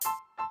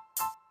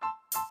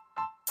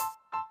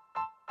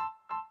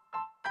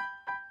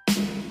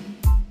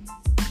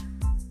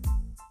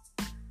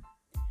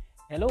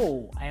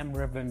Hello, I am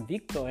Reverend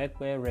Victor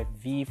Ekwe, Rev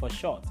V for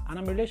short, and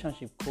I'm a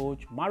relationship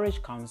coach,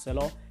 marriage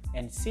counselor,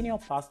 and senior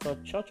pastor,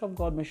 Church of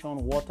God Mission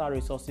Water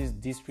Resources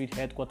District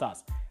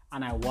Headquarters.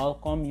 And I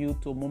welcome you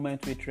to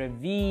Moment with Rev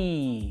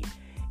V.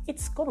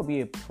 It's going to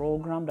be a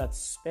program that's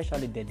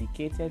specially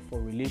dedicated for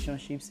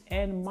relationships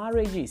and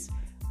marriages.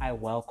 I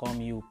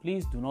welcome you.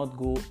 Please do not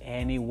go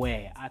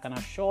anywhere. I can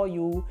assure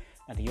you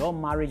that your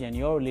marriage and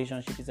your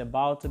relationship is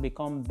about to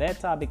become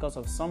better because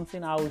of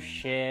something I will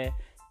share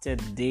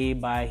today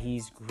by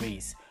His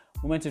grace.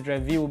 Moment to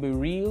Review will be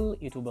real,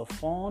 it will be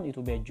fun, it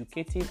will be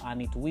educative,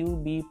 and it will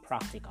be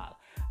practical.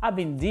 I've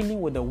been dealing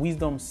with the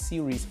wisdom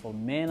series for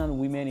men and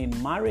women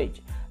in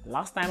marriage.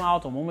 Last time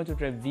out on Moment to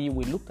Review,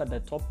 we looked at the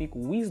topic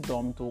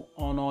wisdom to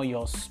honor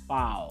your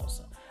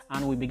spouse.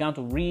 And we began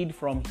to read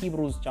from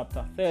Hebrews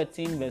chapter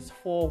 13 verse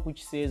 4,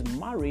 which says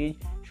marriage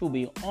should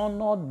be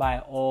honored by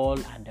all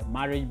and the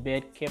marriage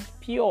bed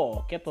kept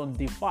pure, kept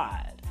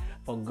undefiled.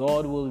 For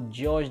God will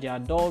judge the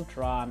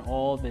adulterer and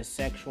all the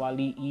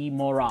sexually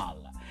immoral.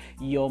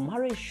 Your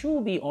marriage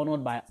should be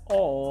honored by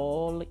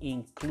all,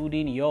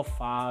 including your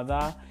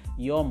father,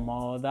 your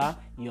mother,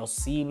 your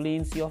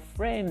siblings, your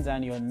friends,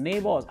 and your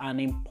neighbors.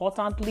 And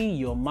importantly,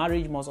 your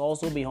marriage must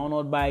also be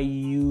honored by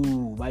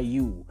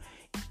you.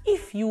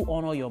 If you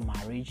honor your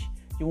marriage,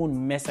 you won't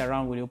mess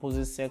around with the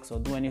opposite sex or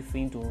do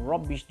anything to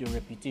rubbish the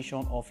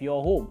reputation of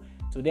your home.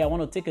 Today, I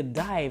want to take a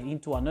dive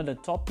into another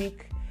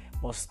topic,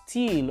 but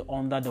still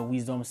under the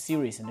wisdom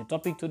series. And the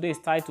topic today is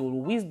titled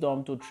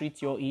Wisdom to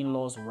Treat Your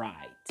In-Laws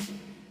Right.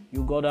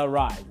 You got that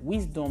right.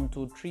 Wisdom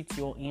to treat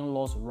your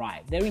in-laws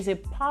right. There is a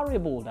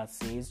parable that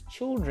says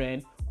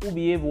children who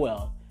behave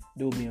well,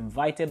 they will be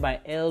invited by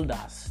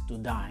elders to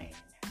dine.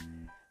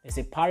 There's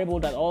a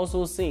parable that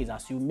also says,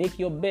 as you make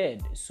your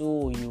bed,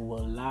 so you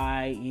will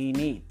lie in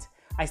it.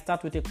 I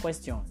start with a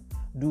question.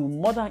 Do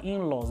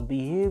mother-in-laws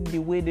behave the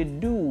way they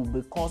do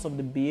because of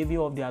the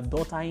behavior of their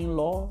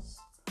daughter-in-laws?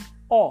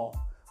 Or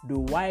do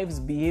wives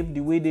behave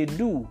the way they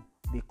do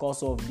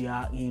because of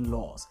their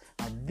in-laws?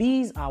 Now,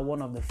 these are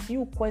one of the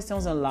few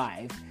questions in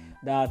life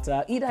that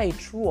either a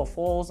true or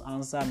false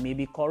answer may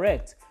be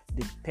correct,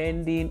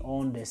 depending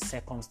on the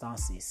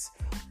circumstances.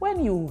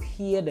 When you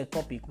hear the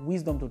topic,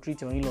 wisdom to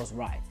treat your in-laws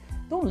right,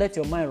 don't let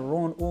your mind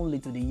run only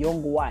to the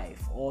young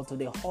wife or to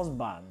the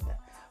husband.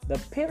 The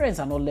parents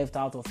are not left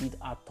out of it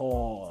at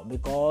all,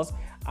 because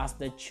as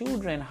the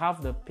children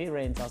have the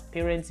parents as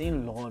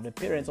parents-in-law, the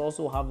parents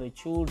also have the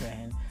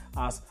children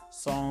as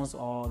sons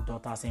or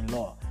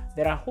daughters-in-law.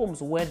 There are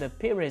homes where the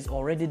parents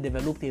already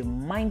developed a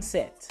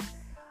mindset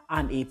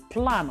and a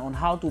plan on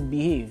how to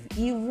behave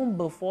even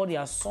before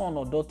their son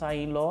or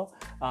daughter-in-law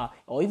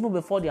or even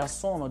before their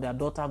son or their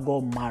daughter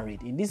got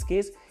married. In this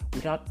case,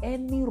 without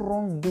any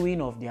wrongdoing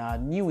of their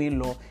new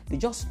in-law, they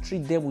just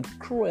treat them with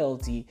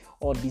cruelty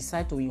or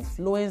decide to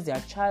influence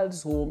their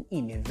child's home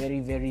in a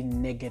very, very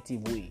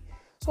negative way.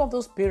 Some of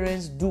those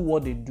parents do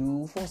what they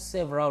do for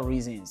several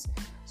reasons.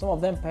 Some of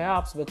them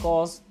perhaps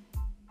because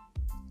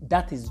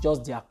that is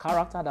just their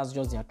character, that's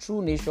just their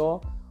true nature,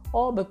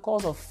 or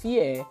because of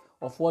fear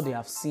of what they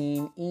have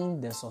seen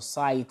in the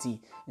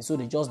society. And so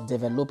they just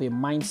develop a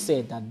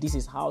mindset that this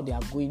is how they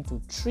are going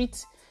to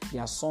treat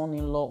their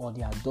son-in-law or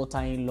their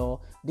daughter-in-law.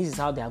 This is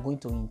how they are going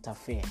to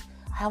interfere.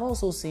 I have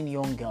also seen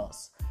young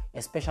girls,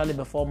 especially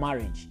before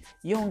marriage.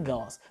 Young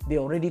girls, they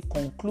already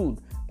conclude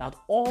that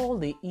all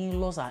the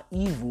in-laws are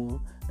evil,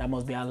 that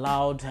must be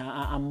allowed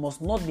and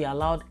must not be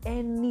allowed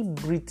any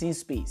breathing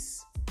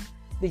space.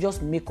 They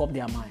just make up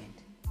their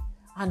mind.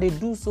 And they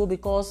do so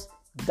because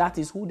that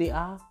is who they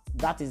are,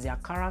 that is their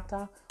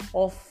character,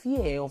 or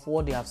fear of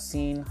what they have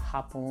seen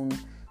happen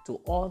to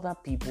other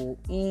people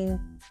in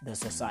the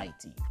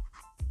society.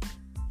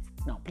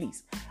 Now,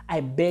 please,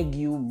 I beg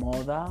you,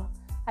 mother,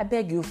 I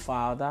beg you,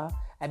 father,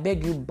 I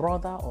beg you,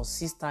 brother or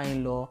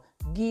sister-in-law,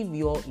 give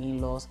your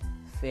in-laws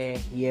fair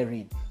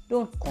hearing.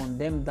 Don't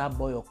condemn that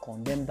boy or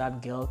condemn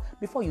that girl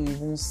before you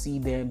even see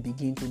them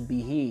begin to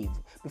behave.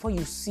 Before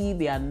you see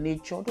their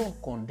nature, don't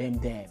condemn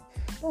them.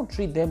 Don't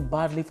treat them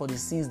badly for the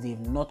sins they've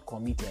not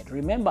committed.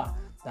 Remember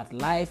that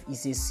life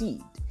is a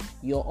seed.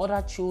 Your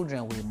other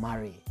children will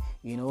marry.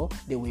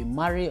 They will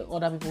marry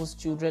other people's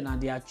children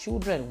and their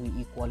children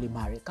will equally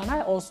marry. Can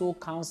I also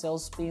counsel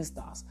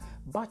spinsters,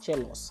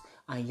 bachelors,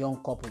 and young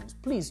couples?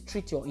 Please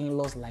treat your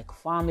in-laws like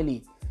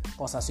family,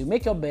 because as you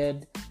make your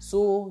bed,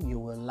 so you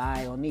will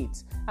lie on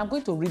it. I'm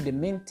going to read the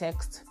main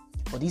text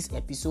for this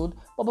episode,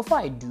 but before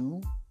I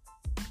do,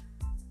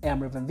 I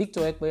am Reverend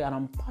Victor Ekwe and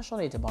I'm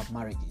passionate about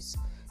marriages.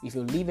 If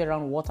you live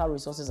around Water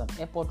Resources and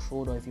Airport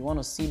Road, or if you want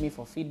to see me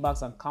for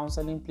feedbacks and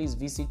counseling, please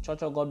visit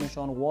Church of God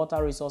Mission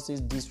Water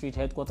Resources District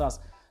Headquarters,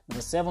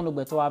 number 7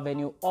 Ubeto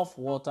Avenue off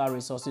Water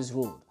Resources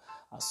Road.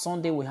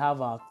 Sunday, we have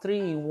our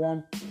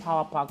 3-in-1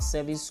 Power Pack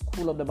service,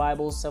 School of the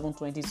Bible,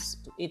 7:20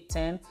 to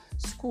 8:10,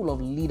 School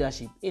of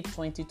Leadership,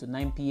 8:20 to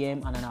 9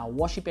 p.m., and then our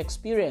worship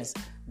experience,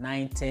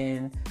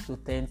 9:10 to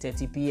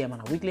 10:30 p.m.,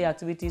 and our weekly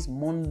activities,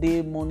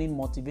 Monday morning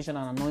motivation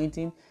and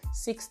anointing,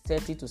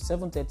 6:30 to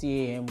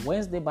 7:30 a.m.,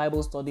 Wednesday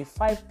Bible study,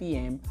 5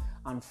 p.m.,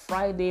 and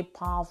Friday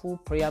powerful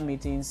prayer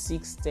meetings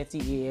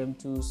 6:30 a.m.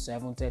 to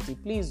 7:30.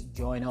 Please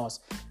join us.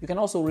 You can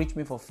also reach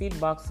me for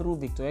feedback through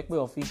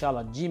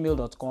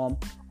victorekpeofficial@gmail.com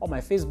or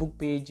my Facebook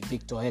page,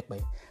 Victor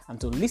Ekpe. And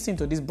to listen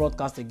to this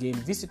broadcast again,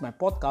 visit my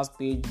podcast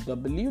page,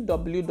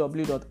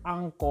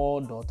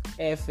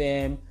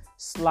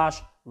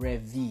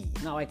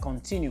 www.anchor.fm/Revi. Now I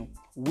continue.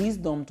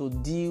 Wisdom to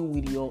deal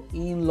with your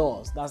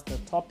in-laws. That's the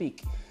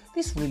topic.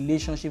 This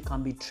relationship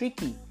can be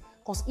tricky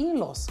because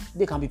in-laws,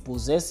 they can be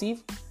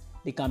possessive.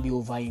 They can be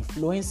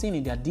over-influencing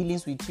in their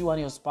dealings with you and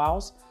your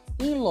spouse.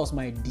 In-laws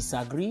might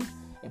disagree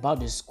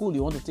about the school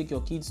you want to take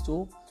your kids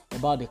to,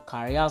 about the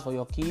careers for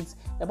your kids,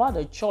 about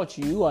the church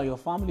you and your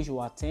family should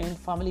attend,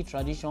 family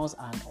traditions,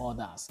 and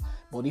others.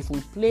 But if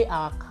we play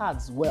our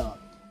cards well,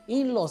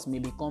 in-laws may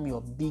become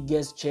your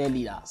biggest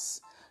cheerleaders.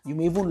 You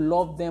may even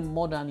love them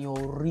more than your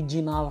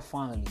original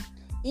family.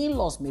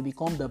 In-laws may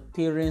become the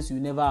parents you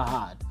never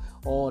had,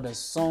 or the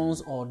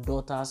sons or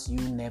daughters you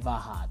never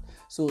had.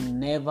 So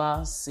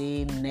never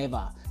say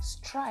never.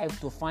 Strive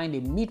to find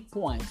a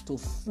midpoint to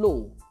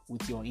flow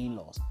with your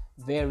in-laws.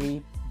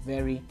 Very,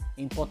 very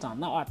important.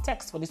 Now our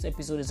text for this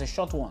episode is a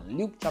short one.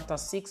 Luke chapter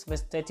 6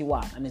 verse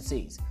 31, and it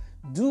says,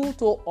 "Do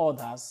to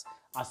others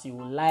as you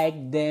would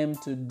like them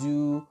to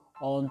do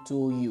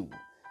unto you."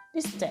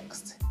 This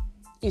text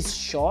is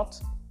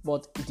short,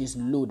 but it is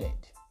loaded.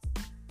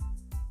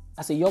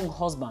 As a young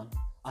husband,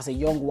 as a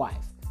young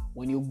wife,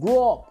 when you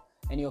grow up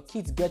and your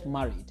kids get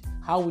married,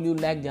 how will you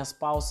like their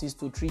spouses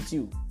to treat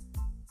you?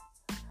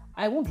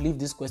 I won't leave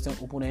this question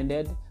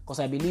open-ended because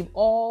I believe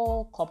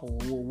all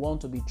couples will want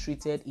to be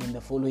treated in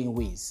the following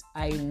ways.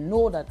 I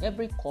know that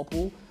every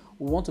couple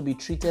will want to be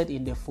treated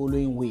in the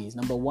following ways.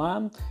 Number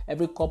one,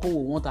 every couple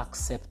will want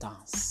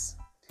acceptance.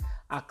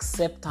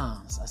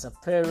 Acceptance as a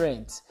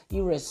parent,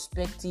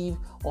 irrespective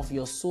of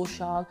your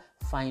social,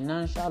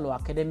 financial, or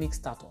academic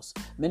status.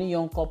 Many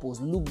young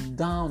couples look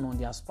down on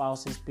their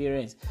spouse's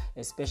parents,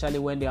 especially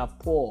when they are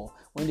poor,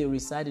 when they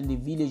reside in the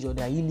village or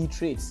they are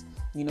illiterate.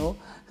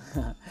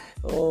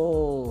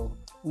 Oh,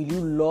 will you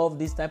love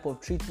this type of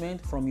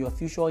treatment from your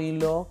future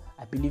in-law?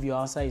 I believe your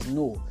answer is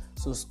no.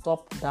 So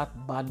stop that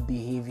bad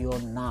behavior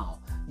now.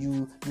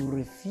 You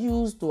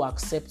refuse to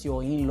accept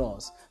your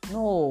in-laws.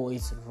 No,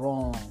 it's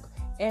wrong.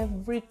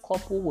 Every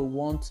couple will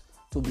want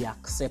to be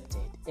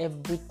accepted.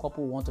 Every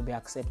couple will want to be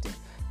accepted.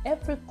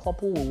 Every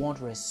couple will want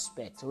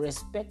respect.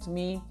 Respect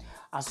me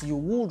as you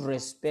would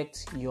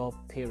respect your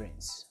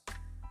parents.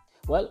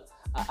 Well,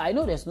 I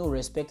know there's no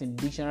respect in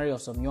the dictionary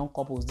of some young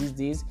couples these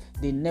days.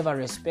 They never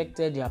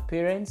respected their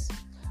parents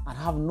and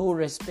have no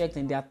respect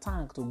in their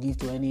tank to give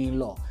to any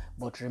in-law.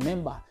 But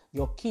remember,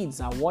 your kids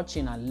are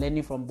watching and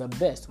learning from the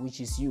best, which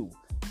is you.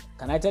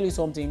 Can I tell you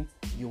something?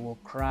 You will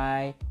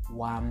cry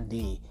one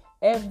day.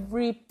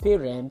 Every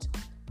parent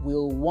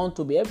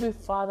every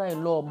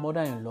father-in-law or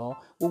mother-in-law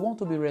will want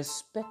to be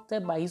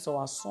respected by his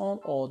or her son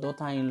or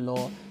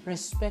daughter-in-law.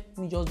 Respect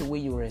me just the way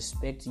you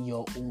respect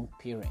your own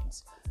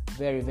parents.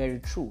 Very, very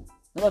true.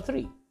 Number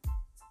 3,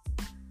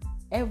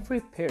 every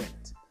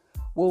parent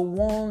will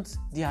want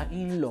their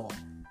in-law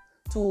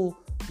to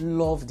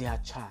love their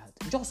child.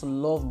 Just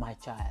love my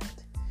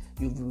child.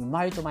 You've been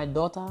married to my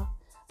daughter.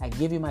 I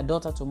gave you my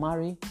daughter to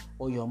marry,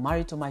 or you're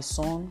married to my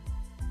son.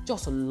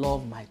 Just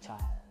love my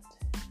child.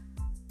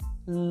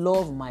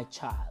 Love my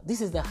child.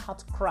 This is the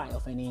heart cry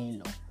of any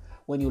in-law.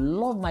 When you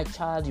love my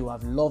child, you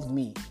have loved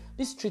me.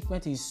 This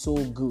treatment is so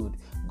good.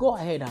 Go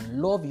ahead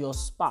and love your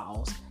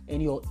spouse,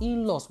 and your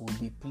in-laws will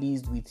be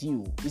pleased with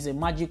you. It's a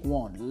magic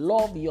wand.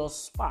 Love your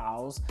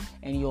spouse,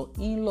 and your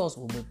in-laws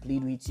will be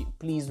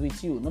pleased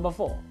with you. Number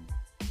 4,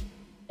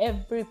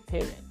 every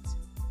parent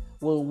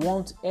will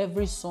want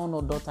every son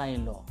or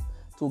daughter-in-law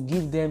to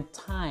give them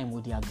time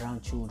with their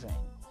grandchildren.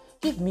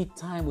 Give me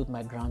time with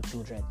my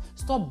grandchildren.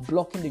 Stop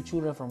blocking the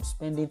children from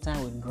spending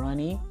time with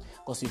granny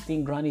because you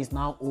think granny is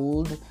now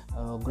old.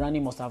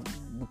 Granny must have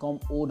become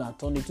old and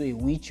turned into a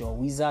witch or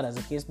wizard, as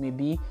the case may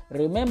be.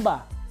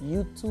 Remember,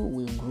 you too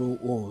will grow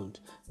old.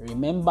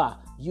 Remember,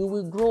 you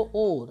will grow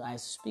old. I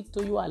speak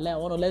to you. I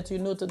want to let you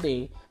know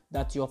today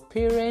that your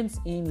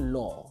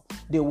parents-in-law,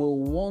 they will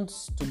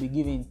want to be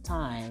given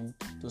time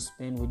to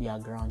spend with their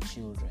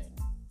grandchildren.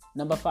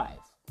 Number 5,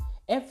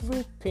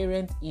 every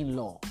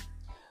parent-in-law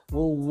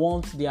will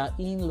want their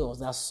in-laws,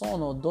 their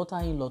son or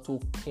daughter-in-law, to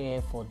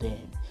care for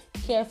them.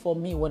 Care for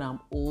me when I'm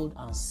old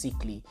and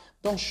sickly.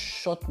 Don't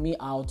shut me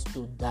out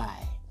to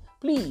die.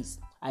 Please,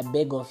 I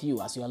beg of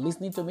you, as you are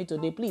listening to me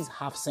today, please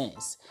have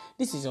sense.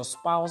 This is your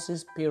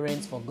spouse's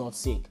parents, for God's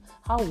sake.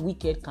 How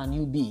wicked can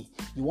you be?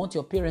 You want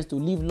your parents to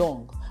live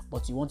long,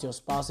 but you want your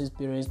spouse's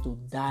parents to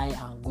die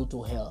and go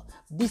to hell.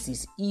 This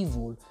is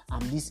evil,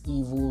 and this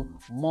evil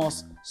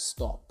must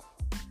stop.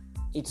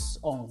 It's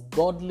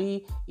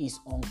ungodly, it's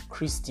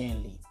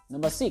unchristianly.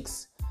 Number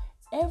 6,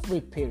 every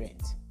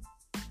parent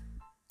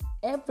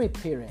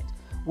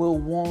will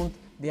want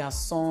their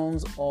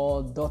sons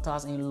or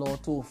daughters-in-law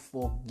to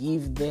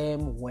forgive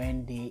them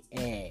when they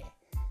err.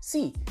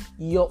 See,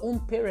 your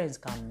own parents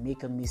can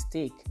make a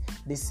mistake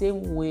the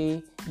same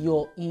way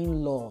your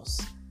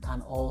in-laws can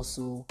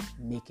also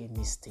make a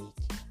mistake.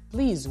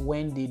 Please,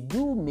 when they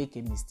do make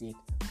a mistake,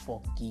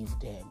 forgive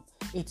them.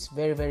 It's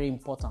very, very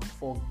important.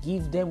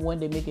 Forgive them when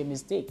they make a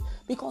mistake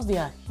because they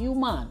are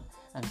human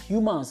and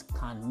humans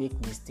can make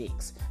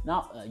mistakes.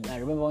 Now, I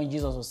remember when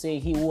Jesus was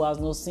saying, he who has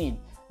no sin,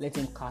 let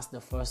him cast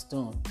the first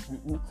stone.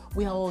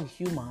 We are all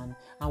human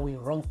and we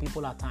wrong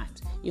people at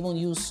times. Even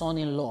you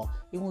son-in-law,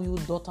 even you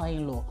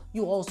daughter-in-law,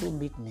 you also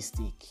make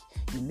mistakes.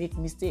 You make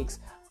mistakes.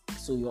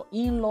 So your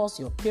in-laws,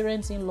 your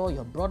parents-in-law,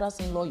 your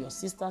brothers-in-law, your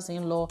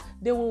sisters-in-law,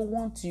 they will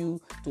want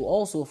you to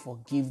also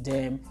forgive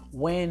them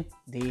when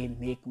they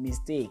make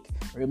mistake.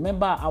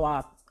 Remember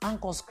our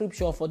anchor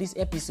scripture for this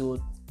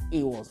episode,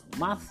 it was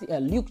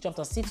Luke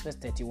chapter 6 verse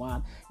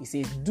 31. It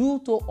says, do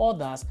to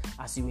others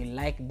as you will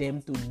like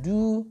them to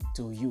do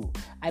to you.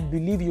 I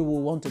believe you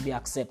will want to be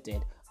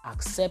accepted.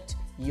 Accept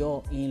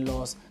your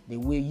in-laws the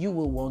way you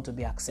will want to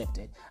be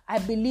accepted. I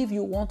believe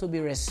you want to be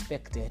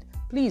respected.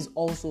 Please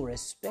also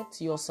respect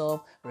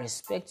yourself,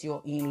 respect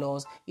your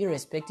in-laws,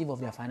 irrespective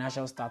of their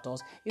financial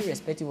status,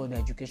 irrespective of their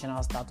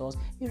educational status,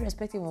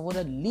 irrespective of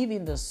whether they live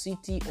in the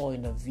city or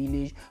in the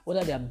village,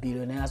 whether they are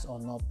billionaires or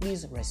not.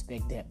 Please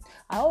respect them.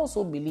 I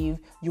also believe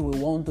you will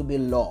want to be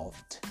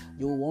loved.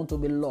 You will want to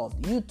be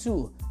loved. You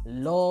too,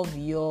 love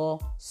your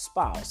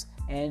spouse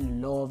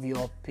and love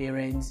your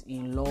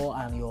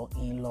parents-in-law and your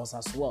in-laws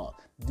as well.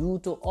 Do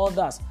to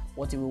others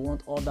what you will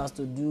want others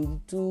to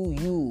do to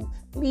you.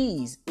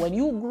 Please, when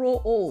you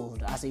grow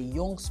old, as a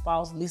young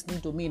spouse listening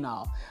to me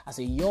now, as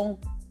a young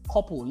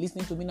couple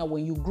listening to me now,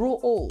 when you grow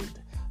old,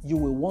 you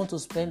will want to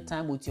spend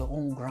time with your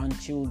own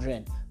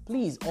grandchildren.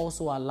 Please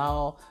also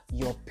allow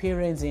your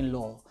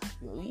parents-in-law.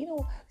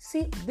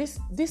 See,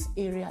 this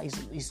area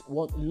is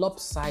what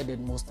lopsided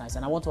most times,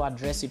 and I want to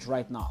address it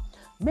right now.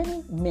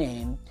 Many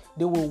men,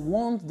 they will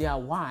want their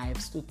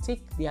wives to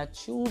take their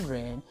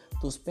children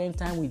to spend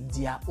time with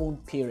their own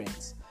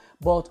parents.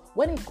 But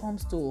when it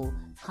comes to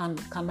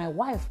can my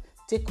wife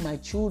take my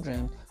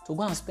children to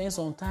go and spend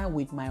some time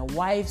with my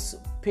wife's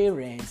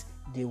parents,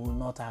 they will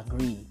not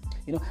agree.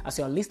 As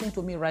you're listening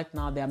to me right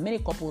now, there are many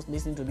couples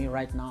listening to me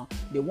right now.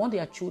 They want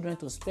their children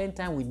to spend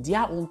time with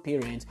their own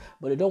parents,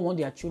 but they don't want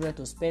their children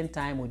to spend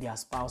time with their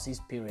spouse's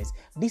parents.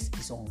 This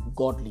is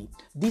ungodly.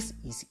 This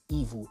is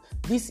evil.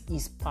 This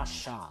is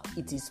partial.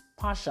 It is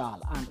partial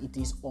and it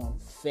is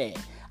unfair.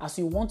 As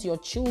you want your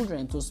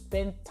children to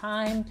spend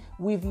time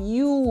with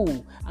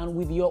you and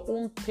with your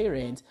own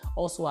parents,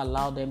 also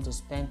allow them to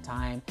spend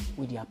time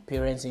with their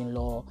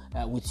parents-in-law,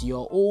 with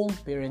your own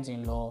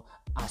parents-in-law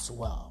as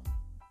well.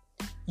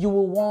 You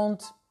will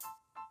want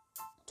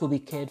to be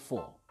cared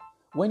for.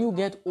 When you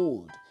get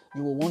old,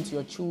 you will want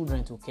your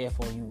children to care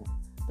for you.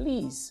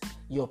 Please,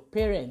 your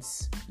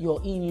parents,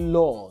 your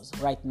in-laws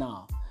right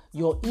now,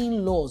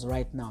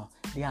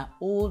 they are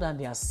old and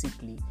they are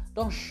sickly.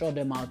 Don't shut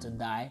them out to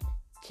die.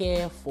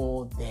 Care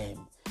for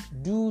them.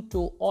 Do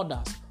to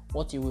others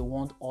what you will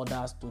want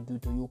others to do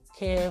to you.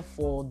 Care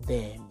for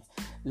them.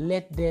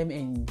 Let them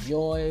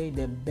enjoy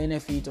the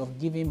benefit of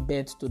giving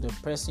birth to the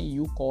person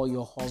you call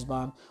your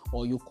husband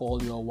or you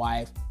call your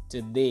wife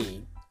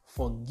today.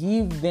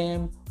 Forgive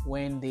them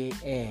when they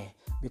err,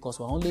 because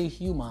we're only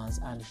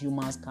humans and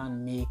humans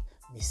can make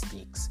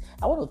mistakes.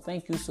 I want to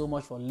thank you so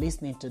much for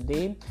listening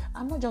today.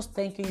 I'm not just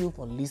thanking you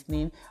for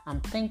listening, I'm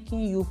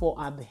thanking you for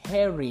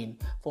adhering,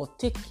 for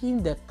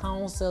taking the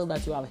counsel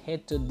that you have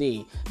heard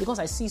today. Because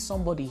I see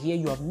somebody here,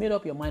 you have made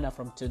up your mind that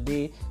from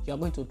today you are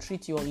going to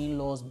treat your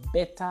in-laws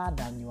better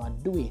than you are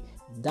doing.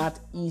 That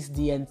is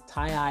the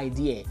entire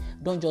idea.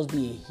 Don't just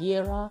be a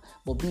hearer,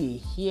 but be a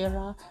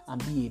hearer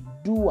and be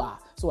a doer.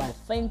 So I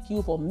thank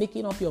you for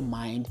making up your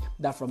mind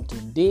that from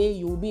today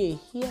you will be a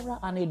hearer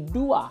and a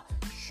doer.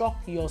 Shock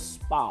your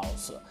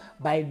spouse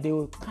by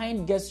the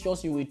kind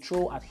gestures you will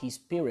throw at his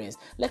parents.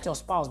 Let your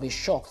spouse be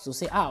shocked to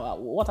say,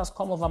 what has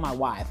come over my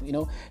wife?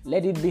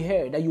 Let it be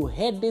heard that you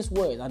heard this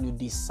word and you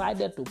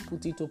decided to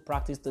put it to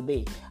practice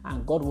today.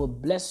 And God will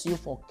bless you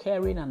for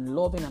caring and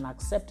loving and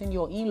accepting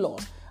your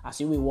in-laws as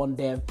you will want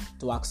them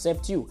to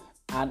accept you.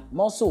 And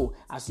more so,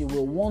 as you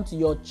will want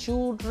your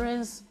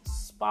children's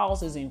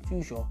spouses in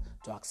future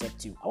to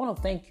accept you. I want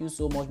to thank you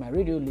so much, my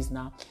radio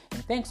listener,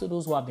 and thanks to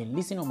those who have been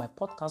listening on my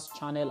podcast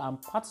channel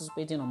and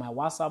participating on my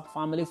WhatsApp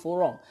family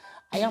forum.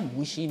 I am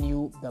wishing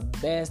you the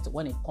best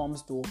when it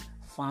comes to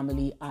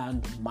family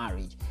and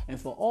marriage. And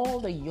for all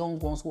the young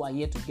ones who are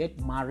yet to get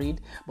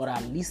married but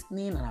are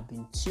listening and have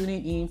been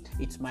tuning in,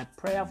 it's my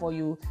prayer for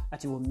you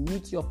that you will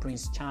meet your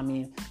Prince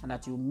Charming and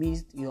that you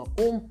meet your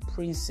own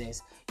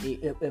princess,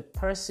 a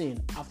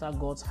person after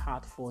God's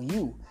heart for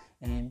you,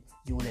 and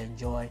you will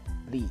enjoy.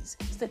 Please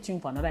stay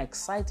tuned for another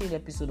exciting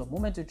episode of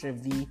Moment with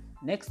Rev.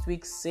 Next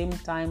week, same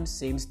time,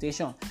 same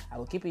station. I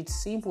will keep it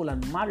simple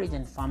and marriage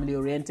and family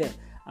oriented.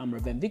 I'm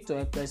Rev.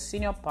 Victor Ekwe,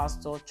 Senior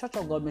Pastor, Church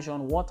of God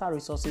Mission, Water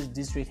Resources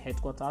District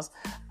Headquarters,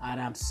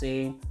 and I'm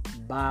saying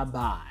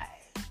bye-bye.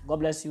 God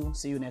bless you.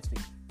 See you next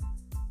week.